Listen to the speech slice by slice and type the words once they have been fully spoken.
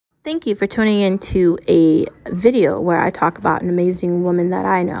Thank you for tuning into a video where I talk about an amazing woman that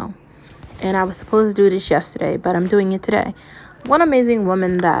I know. And I was supposed to do this yesterday, but I'm doing it today. One amazing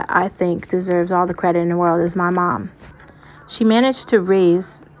woman that I think deserves all the credit in the world is my mom. She managed to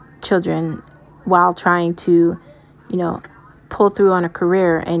raise children while trying to, you know, pull through on a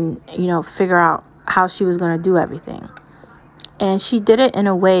career and, figure out how she was going to do everything. And she did it in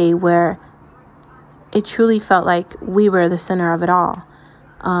a way where it truly felt like we were the center of it all.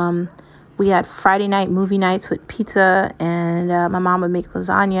 We had Friday night movie nights with pizza, and my mom would make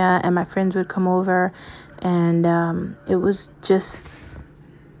lasagna, and my friends would come over, and it was just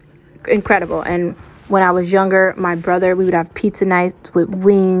incredible. And when I was younger, my brother, we would have pizza nights with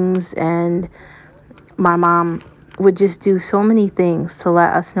wings, and my mom would just do so many things to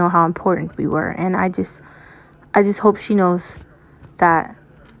let us know how important we were. And I just hope she knows that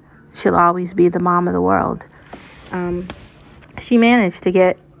she'll always be the mom of the world. She managed to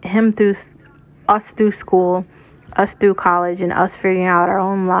get him through us through school, us through college, and us figuring out our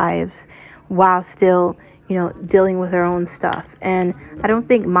own lives while still, dealing with our own stuff. And I don't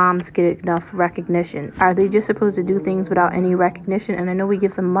think moms get enough recognition. Are they just supposed to do things without any recognition? And I know we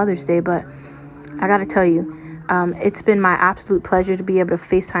give them Mother's Day, but I gotta tell you, it's been my absolute pleasure to be able to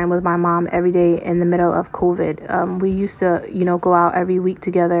FaceTime with my mom every day in the middle of COVID. We used to, go out every week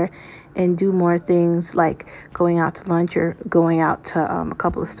together and do more things like going out to lunch or going out to a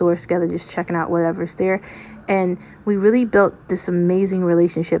couple of stores together, just checking out whatever's there. And we really built this amazing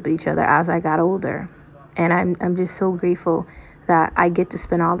relationship with each other as I got older. And I'm just so grateful that I get to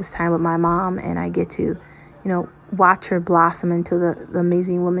spend all this time with my mom, and I get to, watch her blossom into the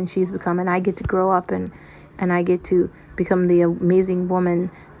amazing woman she's become. And I get to grow up and I get to become the amazing woman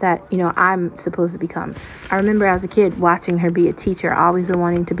that, I'm supposed to become. I remember as a kid watching her be a teacher, always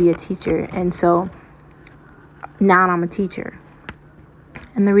wanting to be a teacher. And so now I'm a teacher.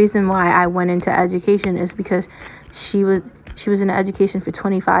 And the reason why I went into education is because she was in education for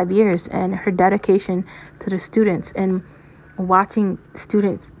 25 years, and her dedication to the students and watching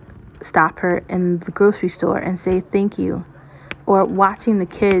students stop her in the grocery store and say thank you, or watching the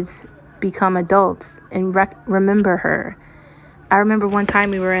kids become adults and remember her. I remember one time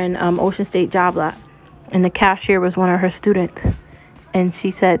we were in Ocean State Job Lot, and the cashier was one of her students, and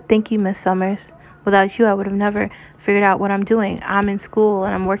she said, "Thank you, Miss Summers. Without you, I would have never figured out what I'm doing. I'm in school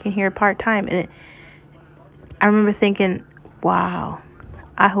and I'm working here part-time." And I remember thinking, wow,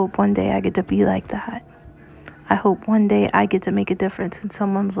 I hope one day I get to be like that. I hope one day I get to make a difference in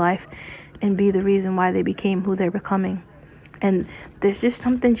someone's life and be the reason why they became who they're becoming. And there's just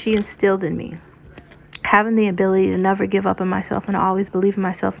something she instilled in me. Having the ability to never give up on myself and always believe in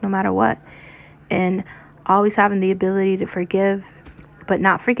myself no matter what. And always having the ability to forgive, but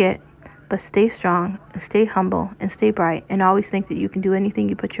not forget, but stay strong, and stay humble, and stay bright, and always think that you can do anything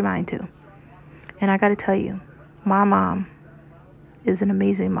you put your mind to. And I got to tell you, my mom is an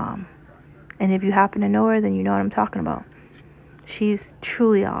amazing mom. And if you happen to know her, then you know what I'm talking about. She's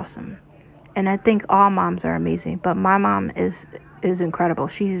truly awesome. And I think all moms are amazing, but my mom is incredible.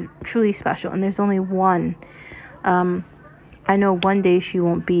 She's truly special, and there's only one. I know one day she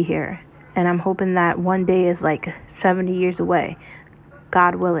won't be here, and I'm hoping that one day is like 70 years away,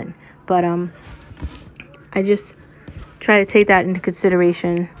 God willing. But I just try to take that into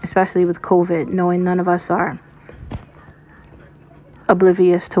consideration, especially with COVID, knowing none of us are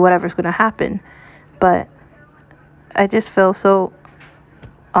oblivious to whatever's going to happen. But I just feel so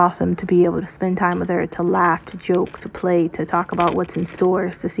awesome to be able to spend time with her, to laugh, to joke, to play, to talk about what's in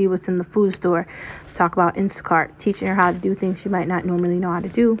stores, to see what's in the food store, to talk about Instacart, teaching her how to do things she might not normally know how to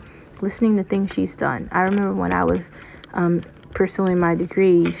do, listening to things she's done. I remember when I was pursuing my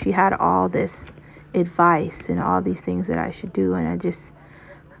degree, she had all this advice and all these things that I should do, and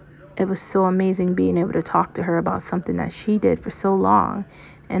it was so amazing being able to talk to her about something that she did for so long,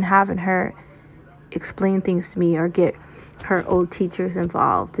 and having her explain things to me or get her old teachers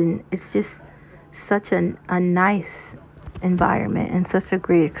involved. And it's just such a nice environment and such a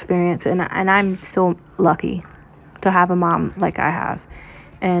great experience. And I'm so lucky to have a mom like I have.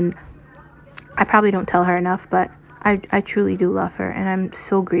 And I probably don't tell her enough, but I truly do love her, and I'm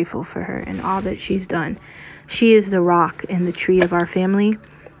so grateful for her and all that she's done. She is the rock and the tree of our family,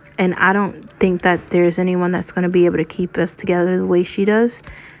 and I don't think that there's anyone that's going to be able to keep us together the way she does.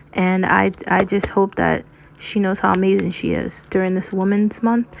 And I just hope that she knows how amazing she is during this Women's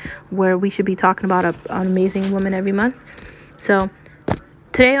Month, where we should be talking about an amazing woman every month. So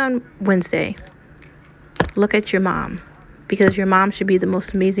today on Wednesday, look at your mom, because your mom should be the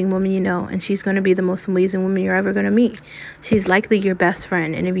most amazing woman you know, and she's going to be the most amazing woman you're ever going to meet. She's likely your best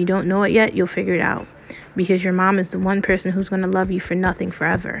friend, and if you don't know it yet, you'll figure it out. because your mom is the one person who's going to love you for nothing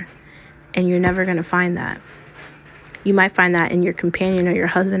forever. And you're never going to find that. You might find that in your companion or your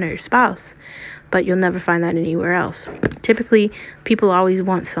husband or your spouse, but you'll never find that anywhere else. Typically, people always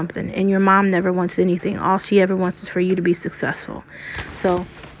want something, and your mom never wants anything. All she ever wants is for you to be successful. So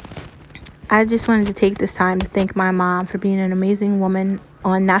I just wanted to take this time to thank my mom for being an amazing woman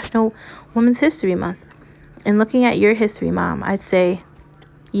on National Women's History Month. And looking at your history, Mom, I'd say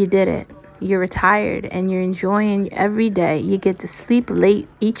you did it. You're retired and you're enjoying every day. You get to sleep late,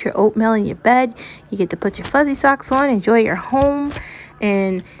 eat your oatmeal in your bed. You get to put your fuzzy socks on, enjoy your home,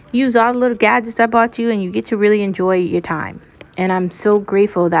 and use all the little gadgets I bought you, and you get to really enjoy your time. And I'm so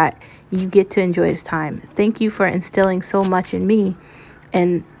grateful that you get to enjoy this time. Thank you for instilling so much in me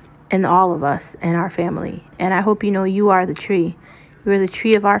and in all of us and our family. And I hope you know you are the tree. You're the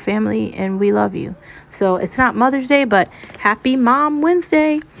tree of our family, and we love you. So it's not Mother's Day, but happy Mom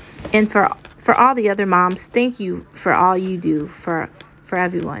Wednesday. And for all the other moms, thank you for all you do for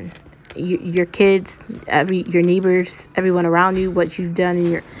everyone. Your kids, your neighbors, everyone around you, what you've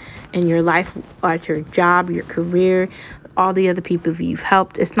done in your life, at your job, your career, all the other people you've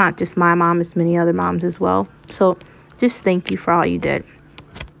helped. It's not just my mom, it's many other moms as well. So just thank you for all you did.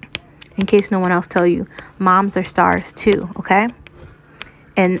 In case no one else tell you, moms are stars too, okay?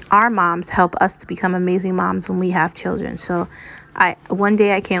 And our moms help us to become amazing moms when we have children. So one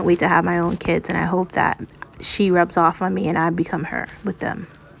day I can't wait to have my own kids, and I hope that she rubs off on me and I become her with them.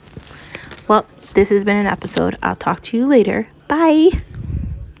 Well, this has been an episode. I'll talk to you later. Bye.